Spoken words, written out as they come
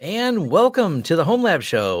And welcome to the Home Lab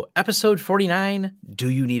Show, episode 49, Do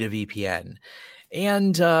You Need a VPN?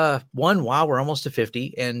 And wow, we're almost to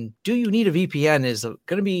 50. And Do You Need a VPN is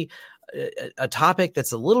going to be a topic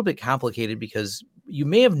that's a little bit complicated because you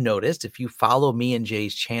may have noticed if you follow me and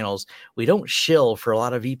Jay's channels, we don't shill for a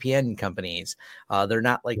lot of VPN companies. They're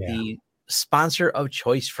not like the sponsor of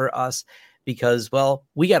choice for us because, well,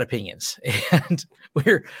 we got opinions and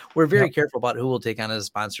we're very careful about who we'll take on as a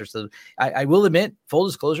sponsor. So I will admit, full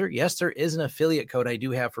disclosure, yes, there is an affiliate code I do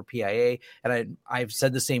have for PIA. And I've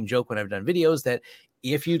said the same joke when I've done videos that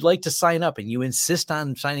if you'd like to sign up and you insist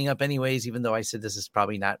on signing up anyways, even though I said this is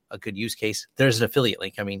probably not a good use case, there's an affiliate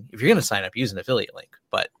link. I mean, if you're going to sign up, use an affiliate link,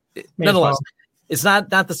 but nonetheless, it's not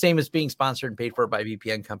the same as being sponsored and paid for by a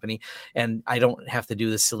VPN company. And I don't have to do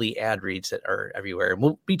the silly ad reads that are everywhere. And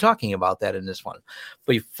we'll be talking about that in this one.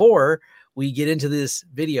 Before we get into this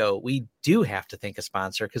video, we do have to thank a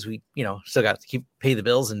sponsor because we, still got to pay the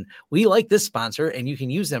bills, and we like this sponsor and you can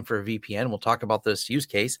use them for a VPN. We'll talk about this use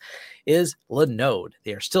case is Linode.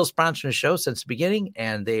 They are still sponsoring the show since the beginning,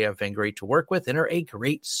 and they have been great to work with and are a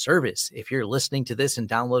great service. If you're listening to this and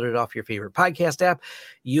downloaded it off your favorite podcast app,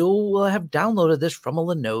 you will have downloaded this from a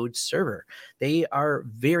Linode server. They are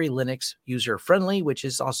very Linux user friendly, which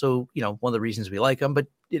is also, one of the reasons we like them, but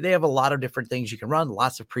they have a lot of different things you can run,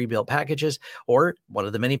 lots of pre-built packages, or one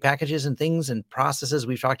of the many packages and things and processes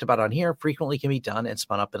we've talked about on here frequently can be done and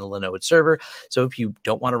spun up in a Linode server. So if you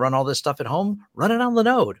don't want to run all this stuff at home, run it on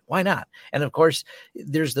Linode. Why not? And of course,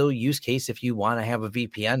 there's the use case if you want to have a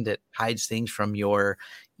VPN that hides things from your,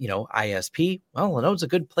 ISP. Well, Linode's a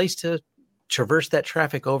good place to traverse that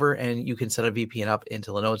traffic over, and you can set a VPN up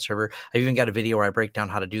into Linode server. I've even got a video where I break down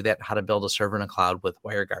how to do that, how to build a server in a cloud with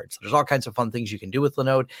WireGuard. So there's all kinds of fun things you can do with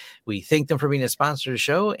Linode. We thank them for being a sponsor of the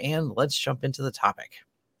show, and let's jump into the topic.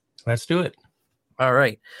 Let's do it. All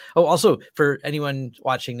right. Oh, also for anyone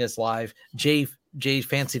watching this live, Jay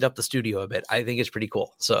fancied up the studio a bit. I think it's pretty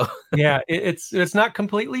cool. So yeah, it's not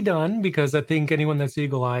completely done because I think anyone that's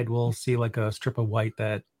eagle-eyed will see like a strip of white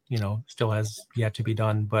that still has yet to be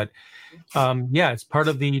done. But it's part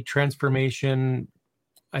of the transformation.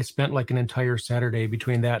 I spent like an entire Saturday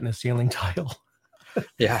between that and a ceiling tile.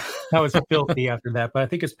 Yeah. That was filthy after that, but I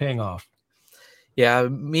think it's paying off. Yeah,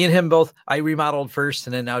 me and him both, I remodeled first,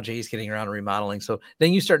 and then now Jay's getting around to remodeling. So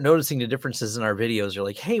then you start noticing the differences in our videos. You're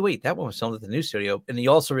like, hey, wait, that one was filmed at the new studio. And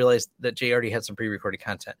you also realize that Jay already had some pre-recorded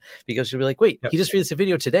content because you'll be like, wait, He just released a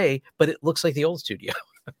video today, but it looks like the old studio.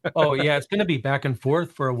 Oh, yeah, it's going to be back and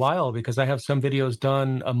forth for a while because I have some videos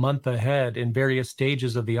done a month ahead in various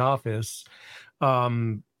stages of the office.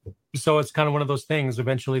 So it's kind of one of those things.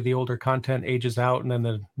 Eventually the older content ages out and then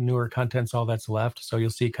the newer content's all that's left. So you'll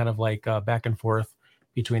see kind of like back and forth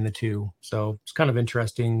between the two. So it's kind of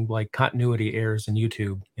interesting, like continuity errors in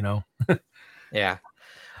YouTube, Yeah.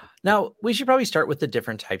 Now, we should probably start with the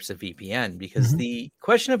different types of VPN because the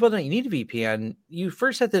question of whether you need a VPN, you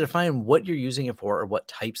first have to define what you're using it for or what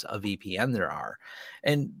types of VPN there are.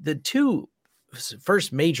 And the two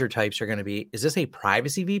first major types are going to be, is this a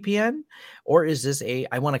privacy VPN or is this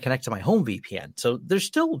I want to connect to my home VPN? So there's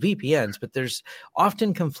still VPNs, but there's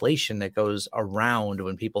often conflation that goes around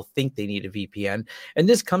when people think they need a VPN. And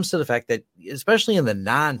this comes to the fact that, especially in the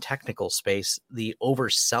non-technical space, the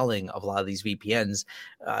overselling of a lot of these VPNs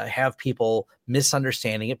have people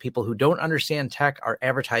misunderstanding it. People who don't understand tech are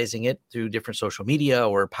advertising it through different social media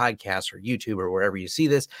or podcasts or YouTube or wherever you see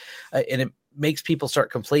this. And it makes people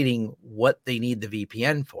start conflating what they need the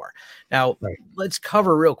VPN for. Now, Let's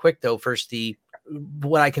cover real quick, though, first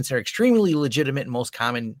what I consider extremely legitimate and most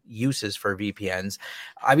common uses for VPNs.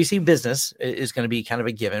 Obviously, business is going to be kind of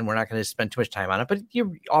a given. We're not going to spend too much time on it, but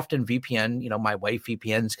you often VPN, my wife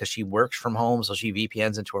VPNs because she works from home. So she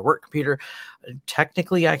VPNs into her work computer.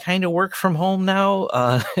 Technically, I kind of work from home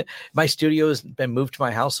now. My studio has been moved to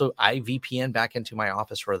my house, so I VPN back into my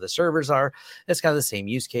office where the servers are. That's kind of the same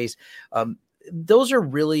use case. Those are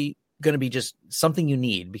really going to be just something you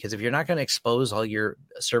need, because if you're not going to expose all your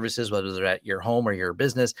services, whether they're at your home or your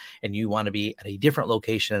business, and you want to be at a different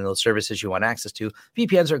location and those services you want access to,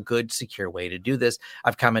 VPNs are a good, secure way to do this.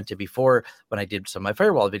 I've commented before when I did some of my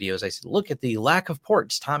firewall videos, I said, look at the lack of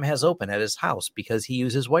ports Tom has open at his house because he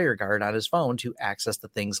uses WireGuard on his phone to access the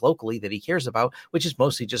things locally that he cares about, which is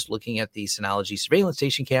mostly just looking at the Synology surveillance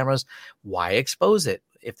station cameras. Why expose it?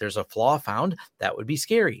 If there's a flaw found, that would be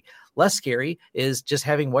scary. Less scary is just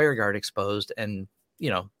having WireGuard exposed, and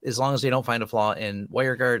as long as they don't find a flaw in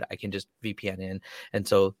WireGuard, I can just VPN in. And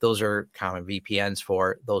so those are common VPNs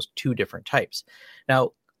for those two different types.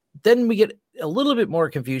 Now, then we get a little bit more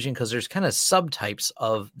confusion because there's kind of subtypes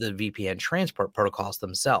of the VPN transport protocols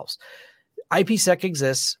themselves. IPsec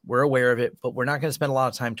exists. We're aware of it, but we're not going to spend a lot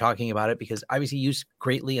of time talking about it because obviously used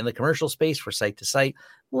greatly in the commercial space for site to site,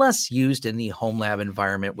 less used in the home lab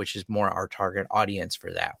environment, which is more our target audience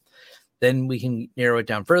for that. Then we can narrow it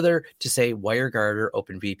down further to say WireGuard or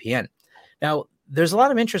OpenVPN. Now, there's a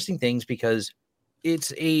lot of interesting things because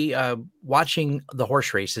it's a watching the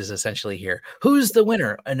horse races essentially here. Who's the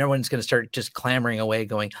winner? And everyone's going to start just clamoring away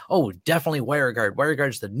going, oh, definitely WireGuard.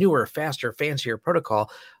 WireGuard's the newer, faster, fancier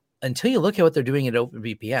protocol. Until you look at what they're doing at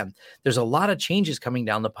OpenVPN, there's a lot of changes coming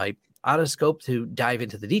down the pipe, out of scope to dive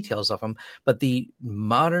into the details of them. But the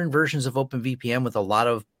modern versions of OpenVPN with a lot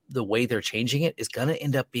of the way they're changing it is going to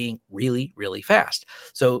end up being really, really fast.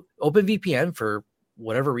 So OpenVPN, for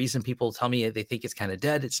whatever reason, people tell me they think it's kind of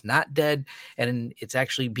dead. It's not dead. And it's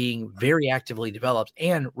actually being very actively developed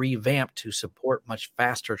and revamped to support much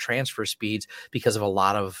faster transfer speeds because of a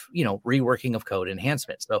lot of, reworking of code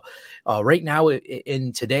enhancements. So right now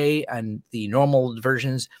in today and the normal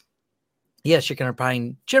versions, yes, you're going to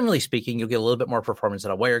find, generally speaking, you'll get a little bit more performance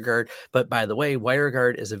out of WireGuard. But by the way,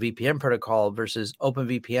 WireGuard is a VPN protocol versus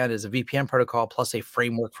OpenVPN is a VPN protocol plus a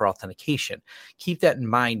framework for authentication. Keep that in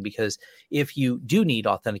mind because if you do need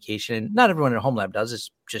authentication, not everyone in a home lab does, it's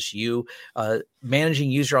just you. Managing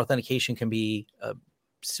user authentication can be,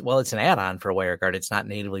 it's an add-on for WireGuard. It's not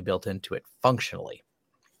natively built into it functionally.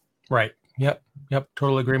 Right. Yep.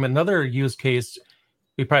 Total agreement. Another use case,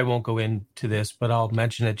 we probably won't go into this, but I'll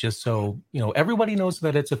mention it just so, everybody knows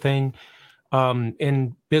that it's a thing.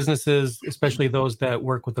 In businesses, especially those that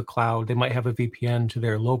work with the cloud, they might have a VPN to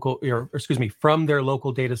their from their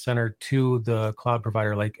local data center to the cloud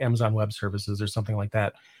provider, like Amazon Web Services or something like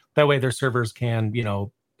that. That way their servers can,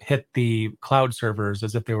 hit the cloud servers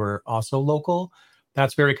as if they were also local.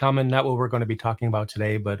 That's very common. Not what we're going to be talking about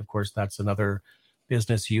today, but of course, that's another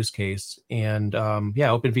business use case. And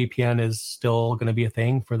OpenVPN is still going to be a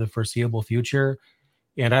thing for the foreseeable future.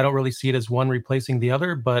 And I don't really see it as one replacing the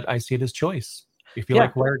other, but I see it as choice. If you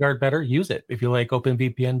like WireGuard better, use it. If you like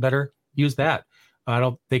OpenVPN better, use that. I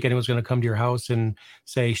don't think anyone's going to come to your house and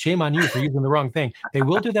say, shame on you for using the wrong thing. They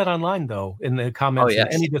will do that online, though, in the comments and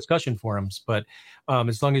any discussion forums. But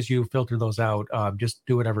as long as you filter those out, just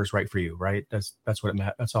do whatever's right for you, right? That's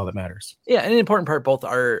all that matters. Yeah, and an important part, both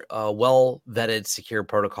are well-vetted, secure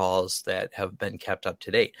protocols that have been kept up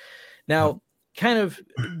to date. Now, kind of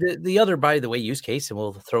the other, by the way, use case, and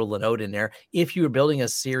we'll throw Linode in there. If you are building a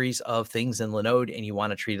series of things in Linode and you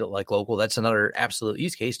want to treat it like local, that's another absolute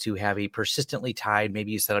use case to have a persistently tied.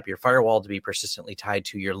 Maybe you set up your firewall to be persistently tied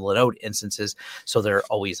to your Linode instances so they're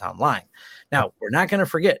always online. Now, we're not going to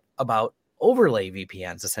forget about overlay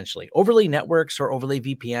VPNs, essentially. Overlay networks or overlay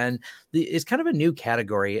VPN is kind of a new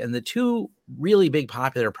category. And the two really big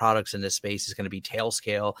popular products in this space is going to be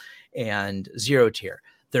Tailscale and Zero Tier.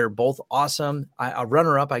 They're both awesome. A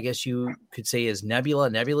runner-up, I guess you could say, is Nebula.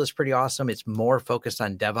 Nebula is pretty awesome. It's more focused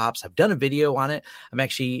on DevOps. I've done a video on it. I'm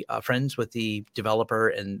actually friends with the developer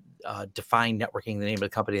and Define Networking, the name of the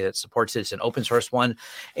company that supports it. It's an open source one.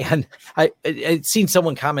 And I'd seen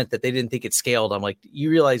someone comment that they didn't think it scaled. I'm like, you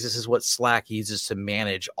realize this is what Slack uses to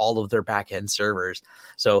manage all of their back-end servers.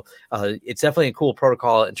 So it's definitely a cool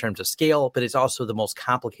protocol in terms of scale, but it's also the most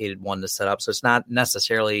complicated one to set up. So it's not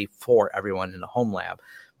necessarily for everyone in a home lab.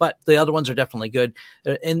 But the other ones are definitely good.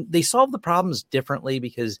 And they solve the problems differently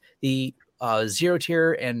because the Zero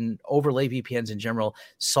Tier and overlay VPNs in general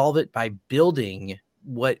solve it by building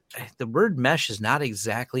what the word mesh is not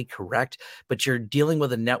exactly correct, but you're dealing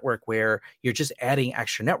with a network where you're just adding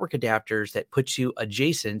extra network adapters that puts you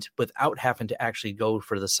adjacent without having to actually go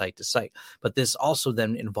for the site to site. But this also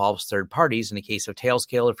then involves third parties. In the case of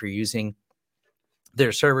Tailscale, if you're using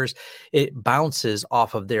their servers, it bounces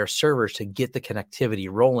off of their servers to get the connectivity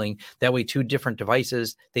rolling. That way, two different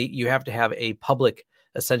devices, you have to have a public,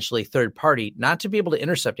 essentially third party, not to be able to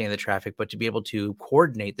intercept any of the traffic, but to be able to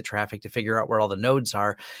coordinate the traffic to figure out where all the nodes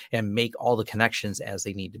are and make all the connections as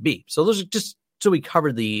they need to be. So those are just so we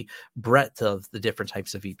covered the breadth of the different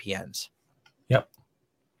types of VPNs. Yep.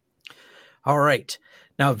 All right.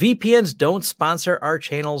 Now, VPNs don't sponsor our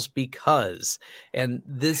channels because, and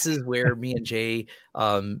this is where me and Jay,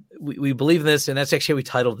 we believe in this, and that's actually, we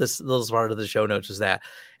titled this little part of the show notes was that.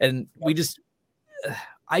 And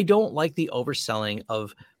I don't like the overselling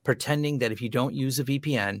of pretending that if you don't use a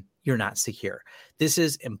VPN, you're not secure. This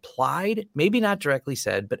is implied, maybe not directly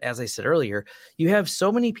said, but as I said earlier, you have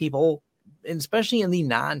so many people, and especially in the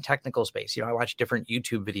non-technical space. You know, I watch different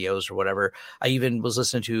YouTube videos or whatever. I even was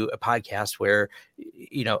listening to a podcast where,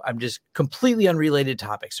 I'm just completely unrelated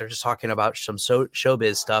topics. They're just talking about some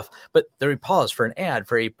showbiz stuff, but they pause for an ad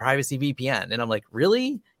for a privacy VPN. And I'm like,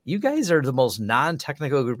 really? you guys are the most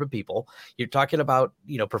non-technical group of people. You're talking about,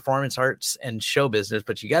 performance arts and show business,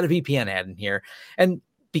 but you got a VPN ad in here. And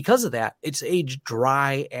because of that, it's a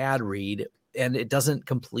dry ad read, and it doesn't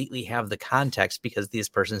completely have the context because this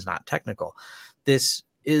person is not technical. This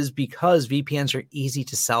is because VPNs are easy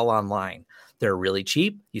to sell online. They're really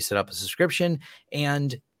cheap. You set up a subscription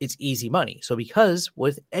and it's easy money. So because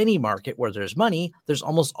with any market where there's money, there's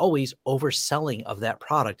almost always overselling of that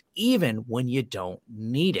product, even when you don't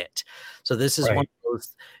need it. So this is one of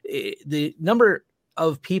those, the number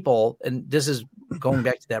of people, and this is going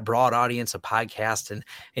back to that broad audience of podcasts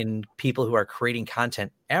and people who are creating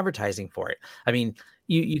content advertising for it. I mean,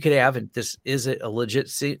 you could have, and this is a legit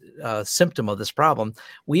symptom of this problem.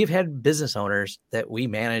 We've had business owners that we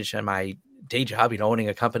manage in my day job, owning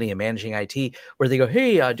a company and managing IT, where they go,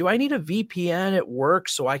 hey, do I need a VPN at work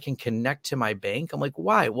so I can connect to my bank? I'm like,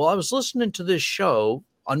 why? Well, I was listening to this show,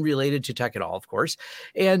 unrelated to tech at all, of course,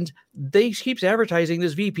 and they keeps advertising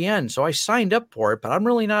this VPN. So I signed up for it, but I'm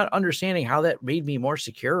really not understanding how that made me more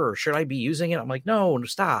secure, or should I be using it? I'm like, no,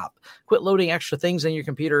 stop. Quit loading extra things in your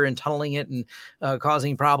computer and tunneling it and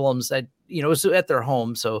causing problems at their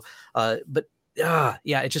home. So,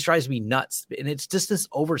 it just drives me nuts. And it's just this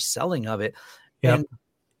overselling of it. Yep. And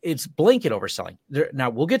it's blanket overselling. Now,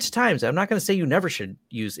 we'll get to times. I'm not going to say you never should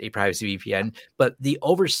use a privacy VPN, but the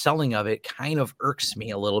overselling of it kind of irks me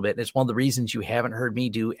a little bit. And it's one of the reasons you haven't heard me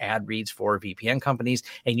do ad reads for VPN companies,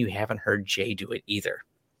 and you haven't heard Jay do it either.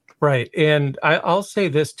 Right. And I'll say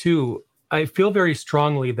this too. I feel very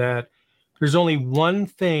strongly that there's only one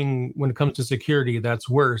thing when it comes to security that's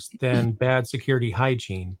worse than bad security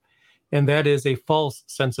hygiene. And that is a false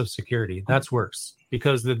sense of security. That's worse,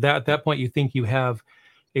 because at that point you think you have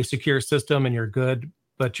a secure system and you're good,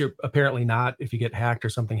 but you're apparently not if you get hacked or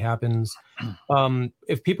something happens.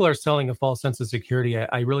 If people are selling a false sense of security,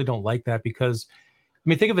 I really don't like that, because,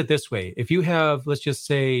 think of it this way. If you have, let's just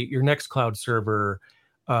say, your Nextcloud server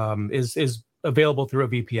is available through a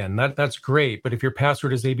VPN, that's great. But if your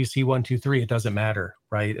password is ABC123, it doesn't matter,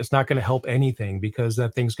 right? It's not going to help anything, because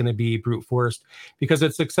that thing's going to be brute forced, because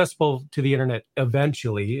it's accessible to the internet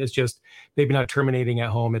eventually. It's just maybe not terminating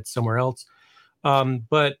at home, it's somewhere else.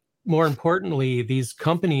 But more importantly, these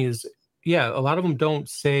companies, a lot of them don't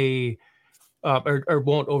say or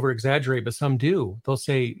won't over exaggerate, but some do. They'll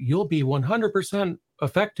say you'll be 100%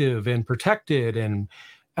 effective and protected and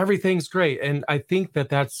everything's great. And I think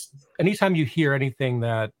that's anytime you hear anything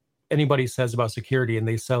that anybody says about security and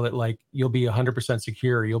they sell it like you'll be 100%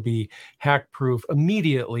 secure, you'll be hack proof,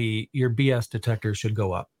 immediately your BS detector should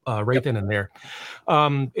go up then and there.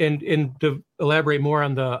 And to elaborate more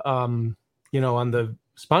on the on the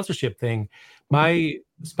sponsorship thing, my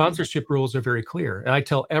sponsorship rules are very clear, and I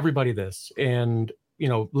tell everybody this, and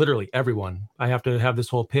literally everyone. I have to have this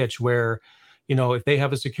whole pitch where if they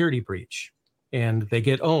have a security breach and they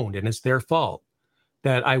get owned and it's their fault,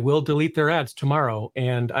 that I will delete their ads tomorrow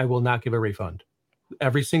and I will not give a refund.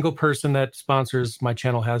 Every single person that sponsors my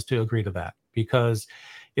channel has to agree to that, because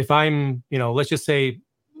if I'm, let's just say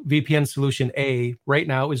VPN solution A right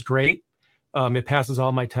now is great. It passes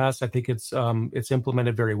all my tests. I think it's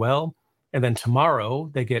implemented very well. And then tomorrow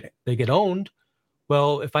they get owned.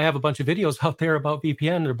 Well, if I have a bunch of videos out there about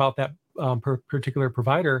VPN or about that particular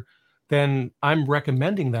provider, then I'm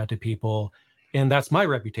recommending that to people. And that's my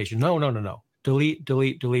reputation. No.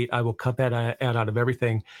 Delete. I will cut that ad out of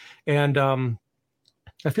everything. And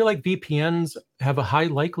I feel like VPNs have a high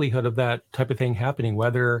likelihood of that type of thing happening,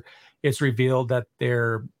 whether it's revealed that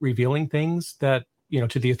they're revealing things that,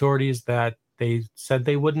 to the authorities that they said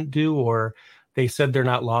they wouldn't do, or they said they're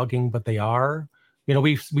not logging, but they are.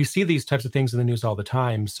 We see these types of things in the news all the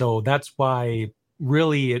time. So that's why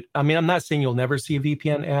really, I'm not saying you'll never see a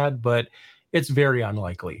VPN ad, but it's very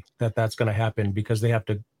unlikely that that's going to happen, because they have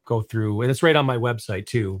to go through, and it's right on my website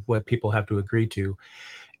too, what people have to agree to.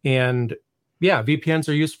 And VPNs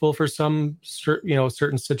are useful for some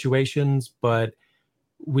certain situations, but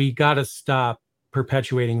we got to stop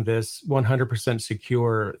perpetuating this 100%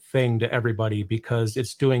 secure thing to everybody, because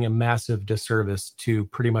it's doing a massive disservice to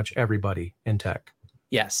pretty much everybody in tech.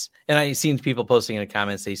 Yes. And I've seen people posting in the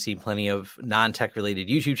comments, they see plenty of non-tech related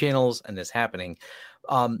YouTube channels and this happening.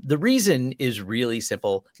 The reason is really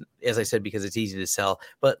simple, as I said, because it's easy to sell.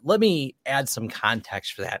 But let me add some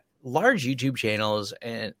context for that. Large YouTube channels,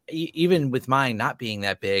 and even with mine not being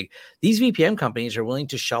that big, these VPN companies are willing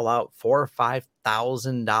to shell out $4,000 or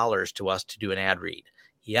 $5,000 to us to do an ad read.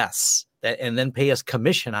 Yes, and then pay us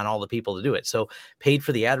commission on all the people to do it. So paid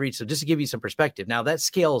for the ad reach. So just to give you some perspective, now that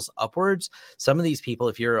scales upwards. Some of these people,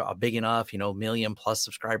 if you're a big enough, million plus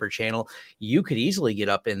subscriber channel, you could easily get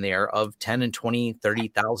up in there of 10 and 20,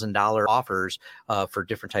 $30,000 offers for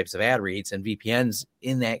different types of ad reads, and VPNs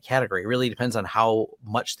in that category. It really depends on how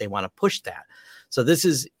much they want to push that. So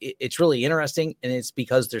it's really interesting, and it's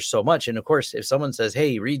because there's so much. And of course, if someone says,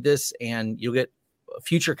 hey, read this and you'll get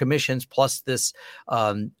future commissions plus this,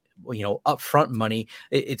 upfront money,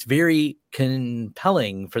 it's very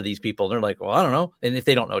compelling for these people. They're like, well, I don't know. And if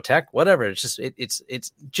they don't know tech, whatever, it's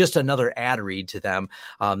just another ad read to them.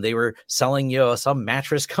 They were selling some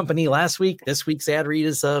mattress company last week. This week's ad read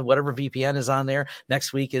is whatever VPN is on there.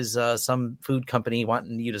 Next week is some food company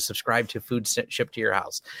wanting you to subscribe to food shipped to your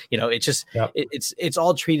house. It's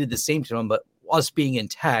all treated the same to them. But us being in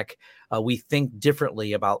tech, we think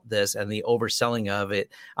differently about this and the overselling of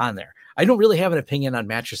it on there. I don't really have an opinion on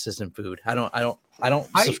mattresses and food. I don't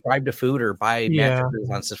subscribe to food or buy mattresses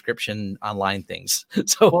on subscription online things.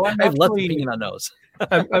 So I have less opinion on those.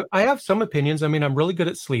 I have some opinions. I mean, I'm really good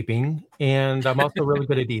at sleeping, and I'm also really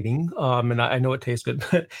good at eating. And I know it tastes good.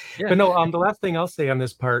 But no, the last thing I'll say on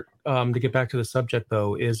this part, to get back to the subject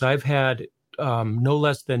though, is I've had no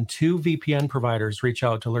less than 2 VPN providers reach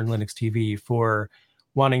out to Learn Linux TV for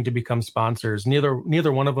wanting to become sponsors.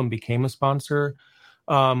 Neither one of them became a sponsor.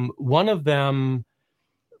 One of them,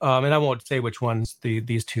 and I won't say which ones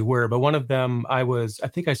these 2 were, but one of them I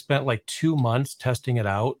think I spent like 2 months testing it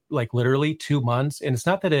out, like literally 2 months. And it's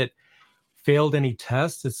not that it failed any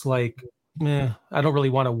tests. It's like, I don't really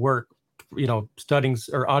want to work, studying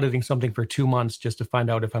or auditing something for 2 months just to find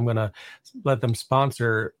out if I'm going to let them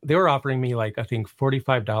sponsor. They were offering me like, I think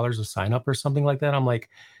 $45 a sign up or something like that. I'm like,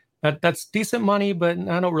 that's decent money, but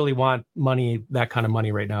I don't really want that kind of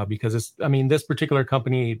money right now, because this particular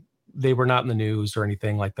company, they were not in the news or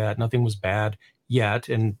anything like that. Nothing was bad yet.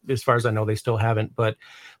 And as far as I know, they still haven't. But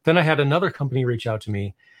then I had another company reach out to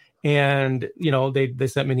me, and, they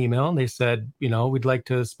sent me an email and they said, we'd like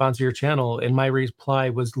to sponsor your channel. And my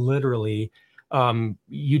reply was literally,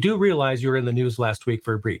 you do realize you were in the news last week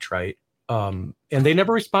for a breach, right? And they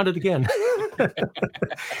never responded again.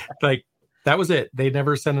 Like, that was it. They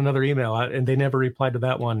never sent another email, and they never replied to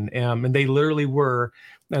that one. And they literally were,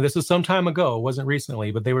 now this was some time ago, it wasn't recently,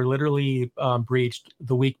 but they were literally breached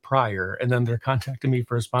the week prior. And then they're contacting me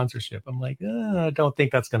for a sponsorship. I'm like, I don't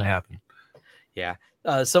think that's going to happen. Yeah.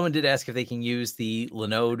 Someone did ask if they can use the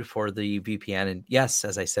Linode for the VPN. And yes,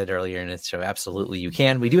 as I said earlier in this show, absolutely you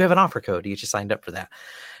can. We do have an offer code to get you signed up for that.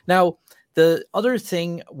 Now, the other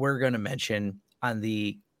thing we're going to mention on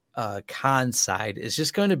the con side is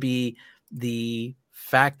just going to be the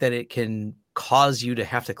fact that it can cause you to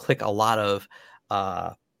have to click a lot of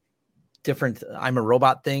different I'm a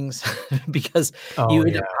robot things because you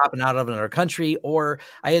end up popping out of another country. Or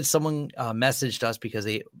I had someone messaged us because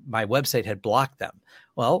my website had blocked them.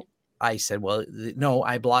 Well, I said, well, no,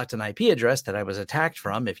 I blocked an IP address that I was attacked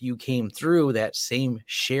from if you came through that same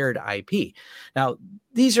shared IP. Now,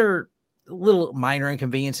 these are little minor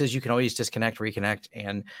inconveniences. You can always disconnect, reconnect,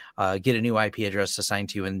 and get a new IP address assigned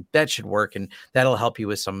to you, and that should work. And that'll help you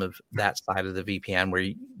with some of that side of the VPN where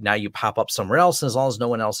now you pop up somewhere else. And as long as no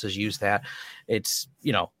one else has used that, it's,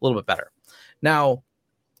 a little bit better. Now,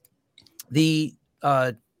 the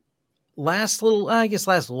last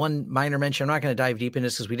one minor mention, I'm not going to dive deep into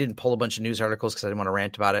this because we didn't pull a bunch of news articles because I didn't want to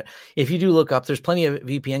rant about it. If you do look up, there's plenty of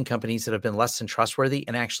VPN companies that have been less than trustworthy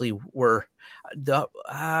and actually were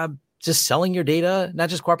just selling your data, not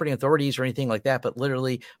just cooperating authorities or anything like that, but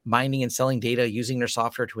literally mining and selling data, using their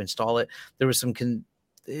software to install it. There was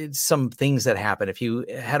some things that happen. If you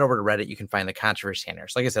head over to Reddit, you can find the controversy in there.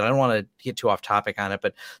 So like I said, I don't want to get too off topic on it,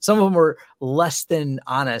 but some of them were less than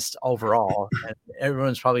honest overall. And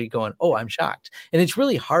everyone's probably going, oh, I'm shocked. And it's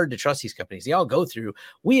really hard to trust these companies. They all go through,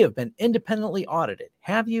 we have been independently audited.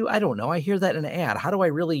 Have you? I don't know. I hear that in an ad. How do I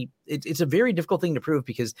really, it's a very difficult thing to prove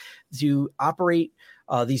because to operate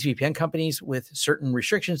these VPN companies with certain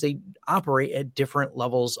restrictions, they operate at different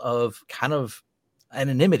levels of kind of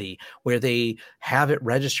anonymity where they have it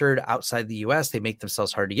registered outside the US. They make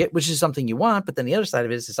themselves hard to get, which is something you want. But then the other side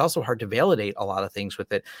of it is it's also hard to validate a lot of things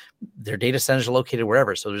with it. Their data centers are located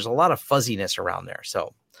wherever. So there's a lot of fuzziness around there.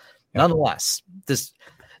 So nonetheless,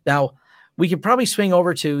 now we could probably swing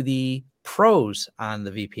over to the pros on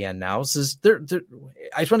the VPN now. This is I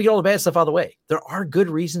just want to get all the bad stuff out of the way. There are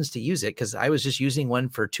good reasons to use it because I was just using one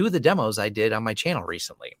for 2 of the demos I did on my channel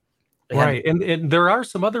recently. Right. And there are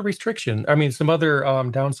some other some other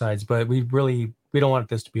downsides, but we don't want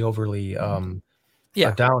this to be overly a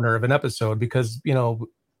downer of an episode because,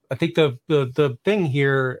 I think the thing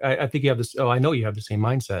here, I think you have this. Oh, I know you have the same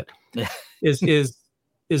mindset. is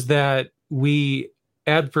is that we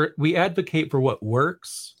advocate for what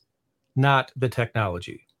works, not the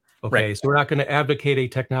technology. Okay, Right. so we're not going to advocate a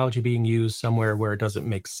technology being used somewhere where it doesn't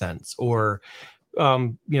make sense, or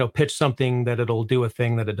pitch something that it'll do a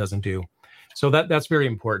thing that it doesn't do. So that's very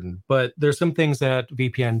important. But there's some things that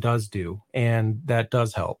VPN does do, and that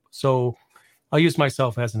does help. So I'll use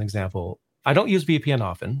myself as an example. I don't use VPN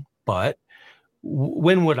often, but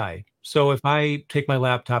when would I? So if I take my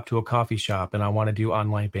laptop to a coffee shop and I want to do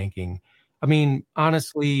online banking, I mean,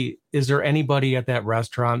 honestly, is there anybody at that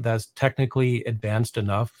restaurant that's technically advanced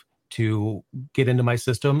enough to get into my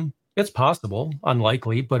system? It's possible,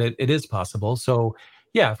 unlikely, but it is possible. So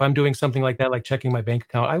yeah, if I'm doing something like that, like checking my bank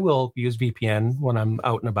account, I will use VPN when I'm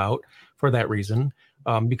out and about for that reason,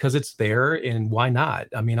 because it's there, and why not?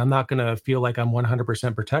 I mean, I'm not going to feel like I'm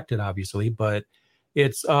 100% protected, obviously, but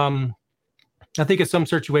it's I think in some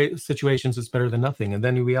situations it's better than nothing. And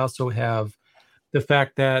then we also have the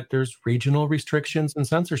fact that there's regional restrictions and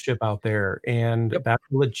censorship out there, and Yep. that's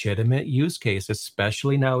a legitimate use case,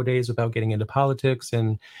 especially nowadays, without getting into politics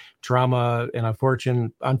and drama and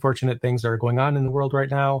unfortunate things that are going on in the world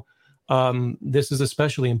right now. This is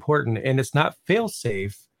especially important, and it's not fail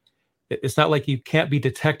safe. It's not like you can't be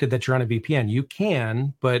detected that you're on a VPN. You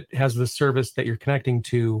can, but has the service that you're connecting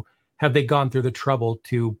to, have they gone through the trouble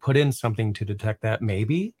to put in something to detect that?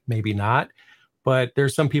 Maybe, maybe not. But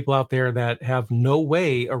there's some people out there that have no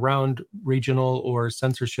way around regional or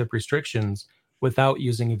censorship restrictions without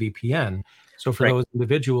using a VPN. So for Right. those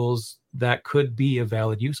individuals, that could be a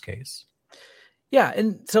valid use case. Yeah,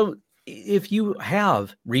 and so if you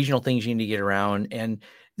have regional things you need to get around, and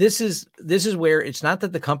this is where it's not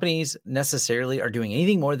that the companies necessarily are doing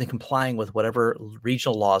anything more than complying with whatever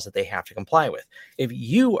regional laws that they have to comply with. If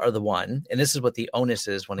you are the one, and this is what the onus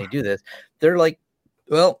is when they do this, they're like,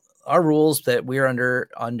 well, our rules that we're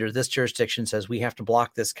under this jurisdiction says we have to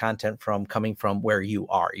block this content from coming from where you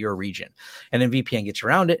are, your region. And then VPN gets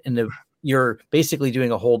around it, and you're basically doing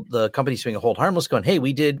the company's doing a hold harmless, going, hey,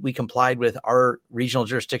 we complied with our regional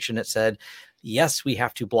jurisdiction that said, yes, we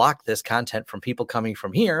have to block this content from people coming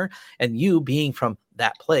from here. And you being from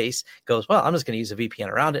that place goes, well, I'm just going to use a VPN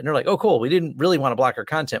around it. And they're like, oh, cool. We didn't really want to block our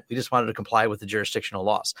content. We just wanted to comply with the jurisdictional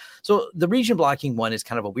laws. So the region blocking one is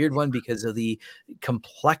kind of a weird one because of the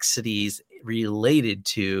complexities related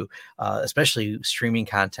to especially streaming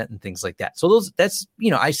content and things like that. So that's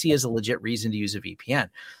I see as a legit reason to use a VPN.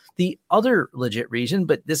 The other legit reason,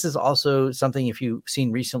 but this is also something if you've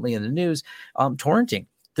seen recently in the news, torrenting.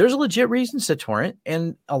 There's a legit reasons to torrent,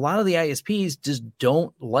 and a lot of the ISPs just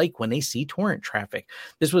don't like when they see torrent traffic.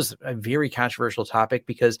 This was a very controversial topic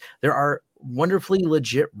because there are wonderfully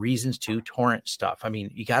legit reasons to torrent stuff. I mean,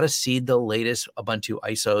 you got to seed the latest Ubuntu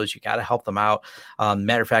ISOs. You got to help them out.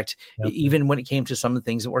 Matter of fact, even when it came to some of the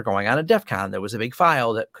things that were going on at DEF CON, there was a big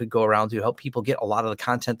file that could go around to help people get a lot of the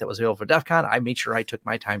content that was available for DEF CON. I made sure I took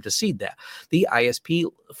my time to seed that. The ISP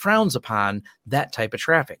frowns upon that type of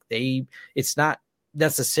traffic. It's not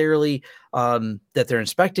necessarily that they're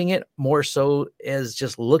inspecting it, more so as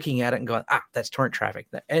just looking at it and going, that's torrent traffic.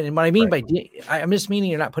 And what I mean by I'm just meaning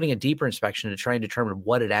you're not putting a deeper inspection to try and determine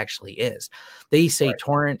what it actually is. They say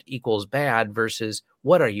torrent equals bad versus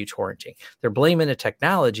what are you torrenting? They're blaming the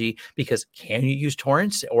technology because can you use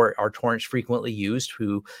torrents, or are torrents frequently used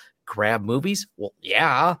to grab movies? Well,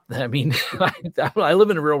 yeah. I mean, I live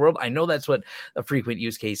in the real world. I know that's what a frequent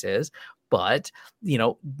use case is, but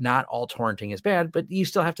not all torrenting is bad, but you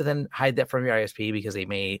still have to then hide that from your ISP because they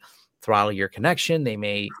may throttle your connection. They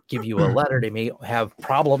may give you a letter. They may have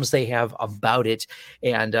problems they have about it.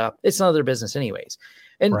 And it's none of their business anyways.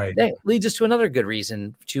 And that leads us to another good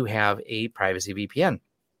reason to have a privacy VPN.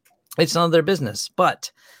 It's none of their business,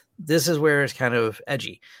 but this is where it's kind of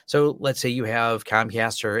edgy. So let's say you have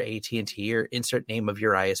Comcast or AT&T or insert name of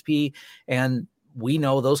your ISP, and we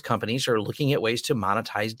know those companies are looking at ways to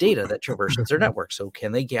monetize data that traverses their network. So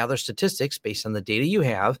can they gather statistics based on the data you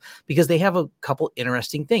have? Because they have a couple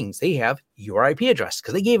interesting things. They have your IP address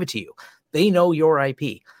because they gave it to you. They know your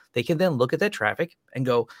IP. They can then look at that traffic and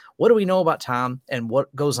go, what do we know about Tom and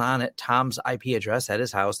what goes on at Tom's IP address at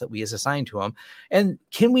his house that we has assigned to him? And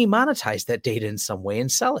can we monetize that data in some way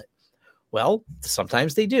and sell it? Well,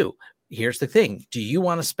 sometimes they do. Here's the thing. Do you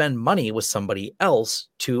want to spend money with somebody else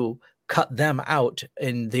to cut them out?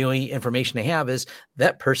 And the only information they have is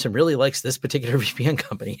that person really likes this particular VPN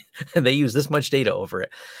company and they use this much data over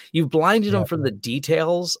it. You've blinded them from the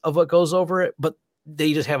details of what goes over it, but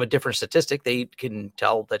they just have a different statistic. They can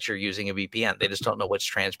tell that you're using a VPN. They just don't know what's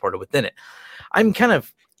transported within it. I'm kind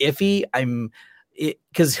of iffy.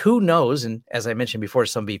 because who knows? And as I mentioned before,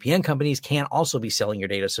 some VPN companies can also be selling your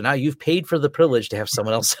data. So now you've paid for the privilege to have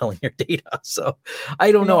someone else selling your data. So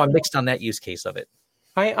I don't know. I'm mixed on that use case of it.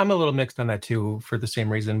 I'm a little mixed on that too for the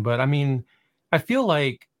same reason. But I mean, I feel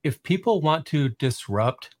like if people want to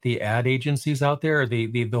disrupt the ad agencies out there, or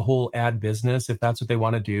the whole ad business, if that's what they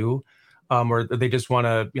want to do, or they just want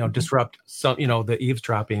to, disrupt some, the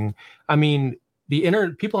eavesdropping. I mean,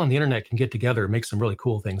 people on the internet can get together and make some really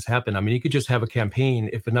cool things happen. I mean, you could just have a campaign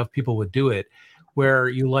if enough people would do it, where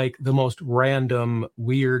you like the most random,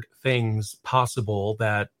 weird things possible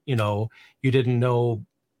that, you didn't know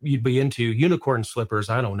you'd be into. Unicorn slippers,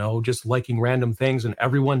 I don't know, just liking random things, and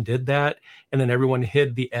everyone did that, and then everyone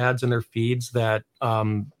hid the ads in their feeds that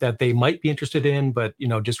that they might be interested in, but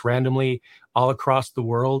just randomly all across the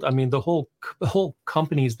world. I mean, the whole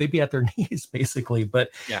companies, they'd be at their knees basically. But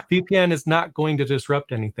Yeah. VPN is not going to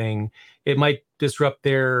disrupt anything. It might disrupt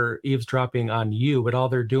their eavesdropping on you, but all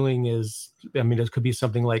they're doing is, I mean, it could be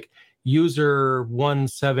something like user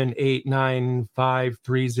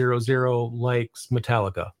 1789530 likes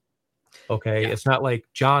Metallica. Okay. Yeah. It's not like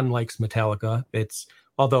John likes Metallica. It's,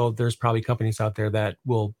 although there's probably companies out there that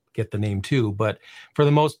will get the name too, but for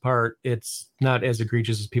the most part, it's not as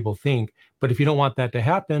egregious as people think. But if you don't want that to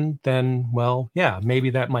happen, then, well, yeah, maybe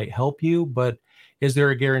that might help you. But is there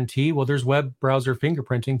a guarantee? Well, there's web browser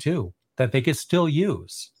fingerprinting too that they could still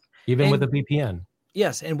use, even with a VPN.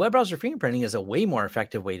 Yes, and web browser fingerprinting is a way more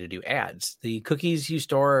effective way to do ads. The cookies you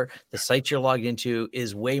store, the sites you're logged into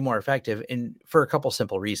is way more effective, and for a couple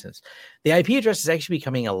simple reasons. The IP address is actually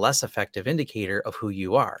becoming a less effective indicator of who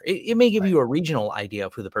you are. It may give you a regional idea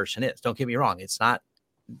of who the person is. Don't get me wrong. It's not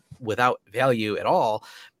without value at all,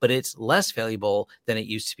 but it's less valuable than it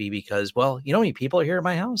used to be because, well, you know how many people are here at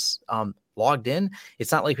my house logged in?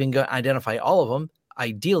 It's not like we can go identify all of them.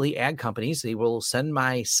 Ideally, ad companies, they will send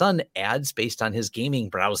my son ads based on his gaming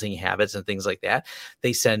browsing habits and things like that.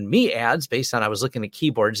 They send me ads based on, I was looking at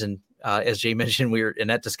keyboards, and as Jay mentioned, we were in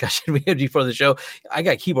that discussion we had before the show. I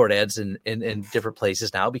got keyboard ads in different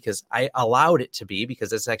places now because I allowed it to be,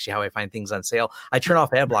 because that's actually how I find things on sale. I turn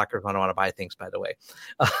off ad blockers when I want to buy things, by the way,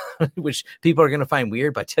 which people are going to find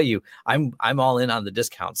weird, but I tell you, I'm all in on the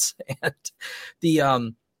discounts. And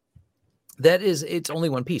the it's only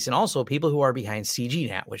one piece. And also people who are behind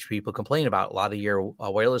CGNAT, which people complain about, a lot of your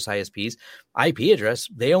wireless ISPs, IP address,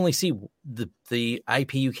 they only see the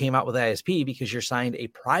IP you came out with ISP because you're signed a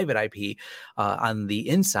private IP on the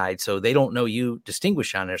inside. So they don't know you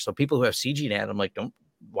distinguish on there. So people who have CGNAT, I'm like,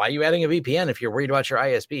 why are you adding a VPN if you're worried about your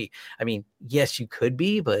ISP? I mean, yes, you could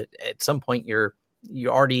be, but at some point you're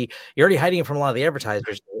already hiding it from a lot of the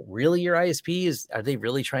advertisers. Really, your ISP are they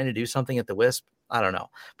really trying to do something at the WISP? I don't know,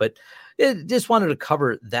 but just wanted to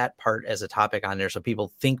cover that part as a topic on there so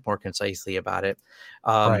people think more concisely about it.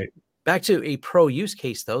 Right. Back to a pro use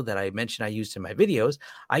case, though, that I mentioned I used in my videos.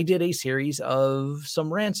 I did a series of some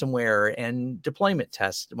ransomware and deployment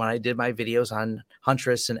tests when I did my videos on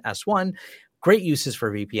Huntress and S1. Great uses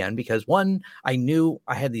for VPN because, one, I knew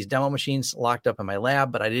I had these demo machines locked up in my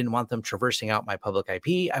lab, but I didn't want them traversing out my public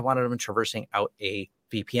IP. I wanted them traversing out a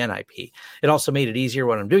VPN IP. It also made it easier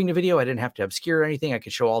when I'm doing the video. I didn't have to obscure anything. I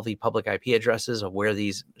could show all the public IP addresses of where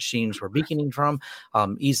these machines were beaconing from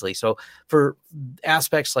easily. So for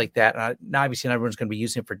aspects like that, obviously not everyone's going to be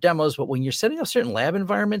using it for demos, but when you're setting up certain lab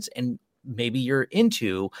environments and maybe you're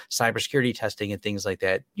into cybersecurity testing and things like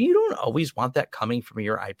that, you don't always want that coming from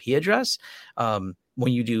your IP address. When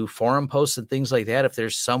you do forum posts and things like that, if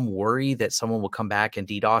there's some worry that someone will come back and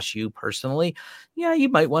DDoS you personally, yeah, you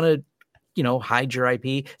might want to hide your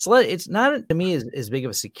IP. So it's not, to me, as big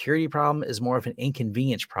of a security problem, as more of an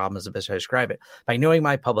inconvenience problem is the best way to describe it. By knowing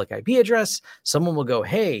my public IP address, someone will go,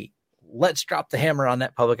 hey, let's drop the hammer on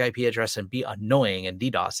that public IP address and be annoying and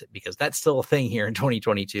DDoS it, because that's still a thing here in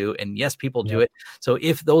 2022. And yes, people do it. So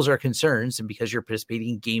if those are concerns, and because you're participating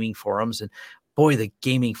in gaming forums, and boy, the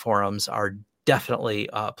gaming forums are definitely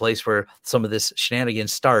a place where some of this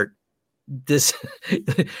shenanigans start.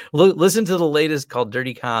 Listen to the latest called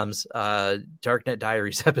Dirty Comms Darknet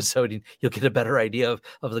Diaries episode, and you'll get a better idea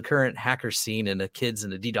of the current hacker scene and the kids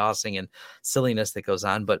and the DDoSing and silliness that goes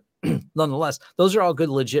on. But nonetheless, those are all good,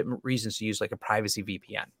 legitimate reasons to use like a privacy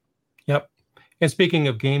VPN. Yep. And speaking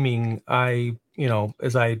of gaming,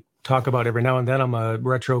 as I talk about every now and then, I'm a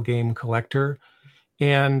retro game collector,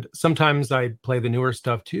 and sometimes I play the newer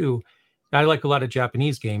stuff too. I like a lot of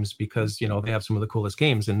Japanese games because, they have some of the coolest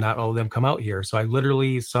games, and not all of them come out here. So I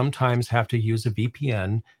literally sometimes have to use a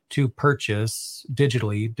VPN to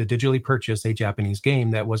digitally purchase a Japanese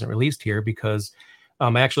game that wasn't released here because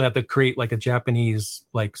I actually have to create like a Japanese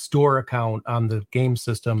like store account on the game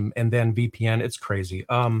system and then VPN. It's crazy.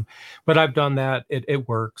 But I've done that. It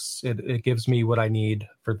works. It gives me what I need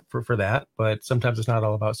for that. But sometimes it's not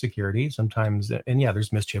all about security. Sometimes, and yeah,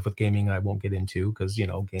 there's mischief with gaming I won't get into because,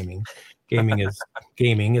 gaming is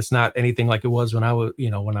gaming. It's not anything like it was when I was,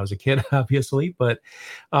 when I was a kid, obviously. But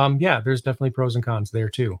yeah, there's definitely pros and cons there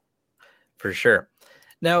too. For sure.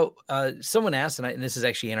 Now, someone asked, and this is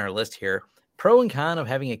actually in our list here, pro and con of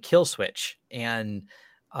having a kill switch and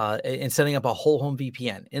setting up a whole home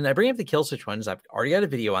VPN. And I bring up the kill switch ones. I've already got a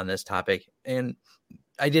video on this topic, and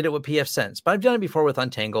I did it with PFSense, but I've done it before with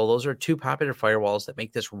Untangle. Those are two popular firewalls that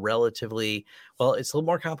make this relatively, well, it's a little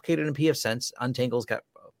more complicated than PFSense. Untangle's got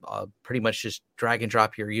pretty much just drag and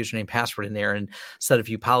drop your username password in there and set a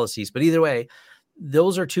few policies. But either way,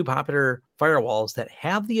 those are two popular firewalls that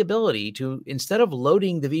have the ability to, instead of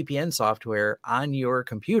loading the VPN software on your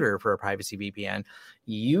computer for a privacy VPN,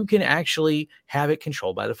 you can actually have it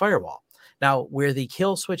controlled by the firewall. Now, where the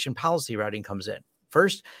kill switch and policy routing comes in,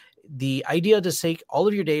 first, the idea to take all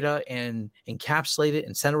of your data and encapsulate it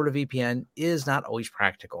and send it over to VPN is not always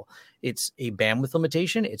practical. It's a bandwidth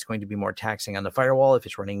limitation. It's going to be more taxing on the firewall if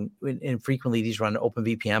it's running, and frequently these run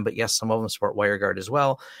OpenVPN, but yes, some of them support WireGuard as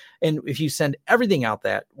well. And if you send everything out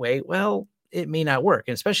that way, well, it may not work.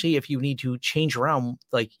 And especially if you need to change around,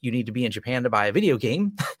 like you need to be in Japan to buy a video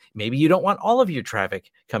game, maybe you don't want all of your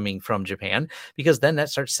traffic coming from Japan, because then that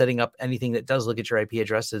starts setting up anything that does look at your IP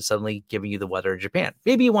address is suddenly giving you the weather in Japan.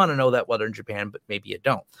 Maybe you want to know that weather in Japan, but maybe you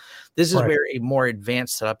don't. This is where a more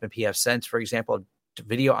advanced setup in PFSense, for example,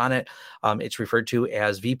 video on it. It's referred to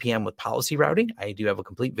as VPN with policy routing. I do have a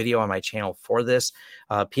complete video on my channel for this.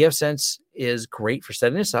 PFSense is great for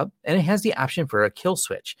setting this up, and it has the option for a kill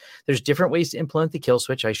switch. There's different ways to implement the kill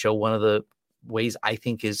switch. I show one of the ways I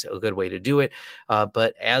think is a good way to do it.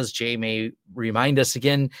 But as Jay may remind us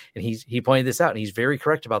again, and he pointed this out, and he's very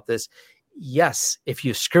correct about this. Yes, if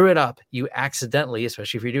you screw it up, you accidentally,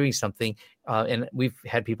 especially if you're doing something, and we've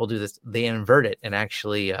had people do this, they invert it and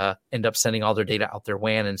actually end up sending all their data out their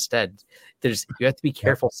WAN instead. You have to be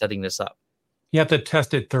careful setting this up. You have to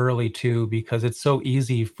test it thoroughly too, because it's so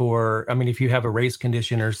easy if you have a race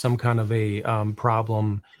condition or some kind of a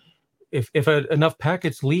problem, if enough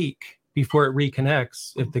packets leak before it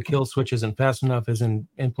reconnects, if the kill switch isn't fast enough, isn't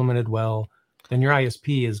implemented well, then your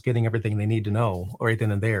ISP is getting everything they need to know right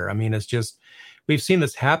then and there. I mean, it's just, we've seen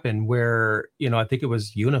this happen where, I think it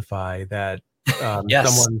was Unify that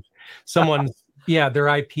yes. someone's, their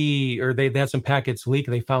IP, or they had some packets leak.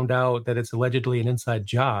 They found out that it's allegedly an inside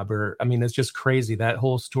job, it's just crazy. That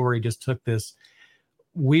whole story just took this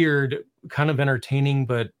weird, kind of entertaining,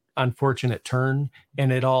 but unfortunate turn.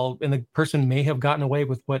 And the person may have gotten away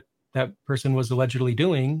with what that person was allegedly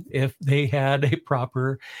doing if they had a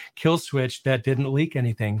proper kill switch that didn't leak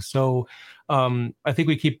anything. So I think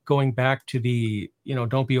we keep going back to the,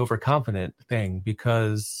 don't be overconfident thing,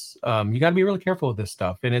 because you got to be really careful with this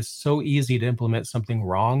stuff. And it's so easy to implement something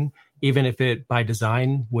wrong, even if it by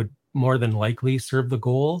design would more than likely serve the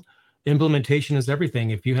goal. Implementation is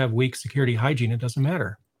everything. If you have weak security hygiene, it doesn't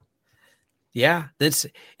matter. Yeah, it's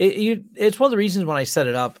one of the reasons when I set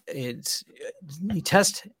it up, you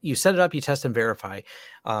set it up, you test and verify.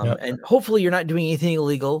 And hopefully you're not doing anything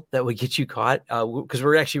illegal that would get you caught. Because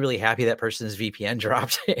we're actually really happy that person's VPN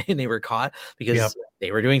dropped and they were caught because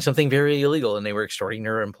they were doing something very illegal and they were extorting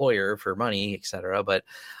their employer for money, etc. But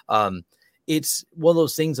it's one of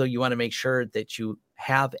those things, though, you want to make sure that you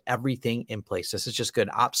have everything in place. This is just good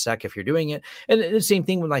OPSEC if you're doing it. And the same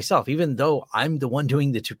thing with myself, even though I'm the one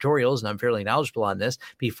doing the tutorials and I'm fairly knowledgeable on this,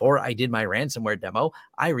 before I did my ransomware demo,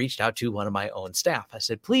 I reached out to one of my own staff. I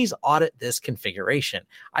said, please audit this configuration.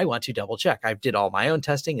 I want to double check. I did all my own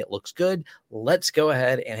testing. It looks good. Let's go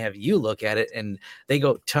ahead and have you look at it. And they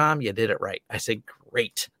go, Tom, you did it right. I said,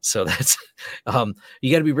 great. So that's,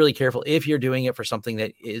 you got to be really careful if you're doing it for something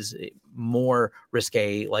that is more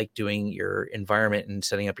risque, like doing your environment and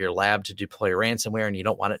setting up your lab to deploy ransomware, and you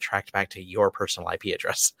don't want it tracked back to your personal IP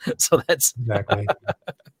address. So that's exactly.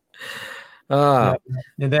 And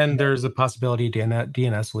then there's a possibility of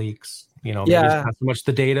DNS leaks. Maybe it's not so much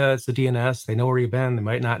the data, it's the DNS. They know where you've been. They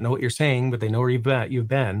might not know what you're saying, but they know where you've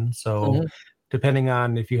been. So depending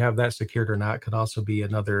on if you have that secured or not, could also be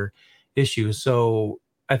another issue. So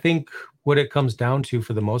I think what it comes down to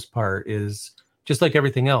for the most part is just like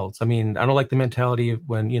everything else. I mean, I don't like the mentality of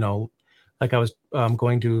when, like I was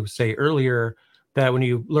going to say earlier, that when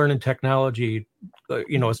you learn in technology,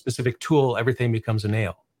 a specific tool, everything becomes a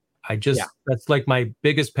nail. That's like my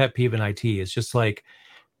biggest pet peeve in IT. It's just like,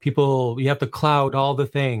 You have to cloud all the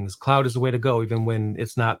things. Cloud is the way to go, even when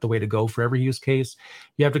it's not the way to go for every use case.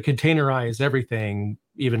 You have to containerize everything,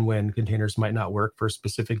 even when containers might not work for a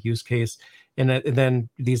specific use case. And then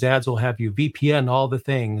these ads will have you VPN all the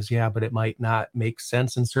things. Yeah, but it might not make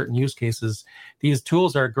sense in certain use cases. These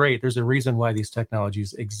tools are great. There's a reason why these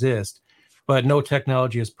technologies exist. But no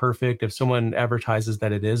technology is perfect. If someone advertises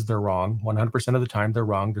that it is, they're wrong. 100% of the time, they're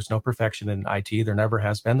wrong. There's no perfection in IT. There never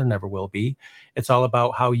has been. There never will be. It's all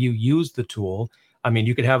about how you use the tool. I mean,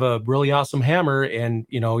 you could have a really awesome hammer and,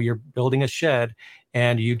 you're building a shed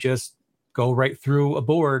and you just go right through a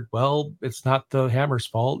board. Well, it's not the hammer's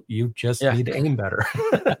fault. You just need to aim better.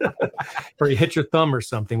 Or you hit your thumb or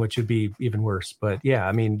something, which would be even worse. But yeah,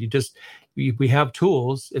 I mean, we have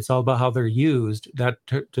tools. It's all about how they're used. That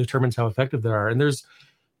determines how effective they are. And there's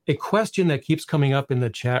a question that keeps coming up in the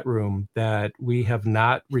chat room that we have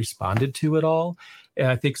not responded to at all. And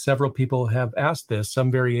I think several people have asked this, some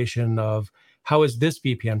variation of, how is this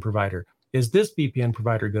VPN provider? Is this VPN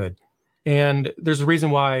provider good? And there's a reason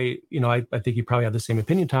why, I think you probably have the same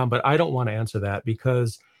opinion, Tom, but I don't want to answer that,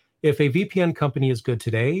 because if a VPN company is good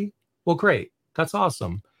today, well, great. That's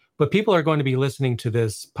awesome. But people are going to be listening to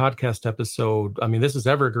this podcast episode. I mean, this is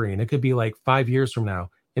evergreen. It could be like 5 years from now,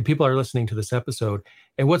 and people are listening to this episode.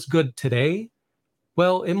 And what's good today?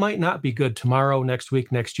 Well, it might not be good tomorrow, next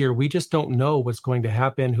week, next year. We just don't know what's going to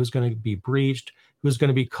happen, who's going to be breached, who's going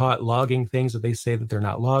to be caught logging things that they say that they're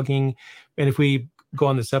not logging. And if we go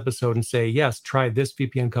on this episode and say, yes, try this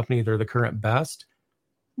VPN company, they're the current best.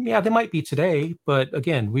 Yeah, they might be today, but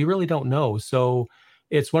again, we really don't know. So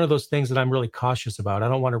it's one of those things that I'm really cautious about. I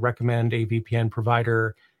don't want to recommend a VPN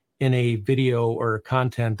provider in a video or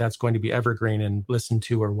content that's going to be evergreen and listened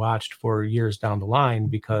to or watched for years down the line,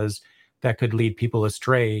 because that could lead people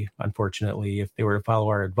astray, unfortunately, if they were to follow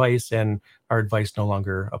our advice and our advice no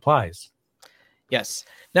longer applies. Yes.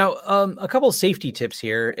 Now, a couple of safety tips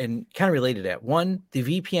here and kind of related to that. One, the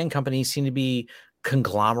VPN companies seem to be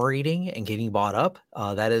conglomerating and getting bought up.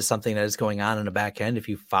 That is something that is going on in the back end. If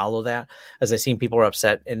you follow that, as I've seen, people are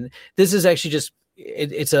upset. And this is actually just,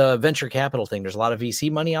 it's a venture capital thing. There's a lot of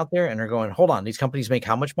VC money out there and they're going, hold on, these companies make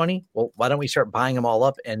how much money? Well, why don't we start buying them all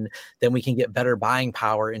up, and then we can get better buying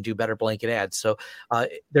power and do better blanket ads. So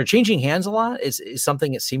they're changing hands a lot. Is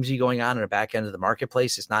something that seems to be going on in the back end of the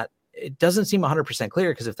marketplace. It doesn't seem 100%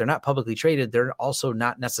 clear, because if they're not publicly traded, they're also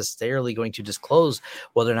not necessarily going to disclose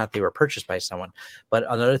whether or not they were purchased by someone. But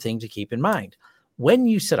another thing to keep in mind, when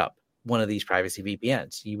you set up one of these privacy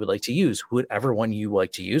VPNs, you would like to use whatever one you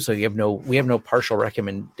like to use. So we have no partial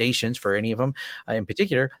recommendations for any of them in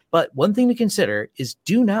particular. But one thing to consider is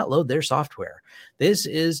do not load their software. This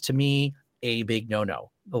is, to me, a big no-no.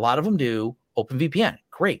 A lot of them do. OpenVPN,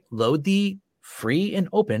 great. Load the free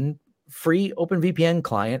OpenVPN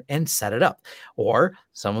client and set it up. Or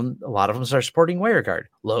a lot of them are supporting WireGuard.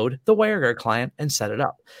 Load the WireGuard client and set it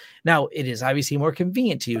up. Now, it is obviously more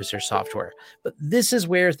convenient to use their software, but this is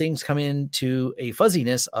where things come into a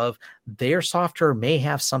fuzziness of their software may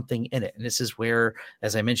have something in it. And this is where,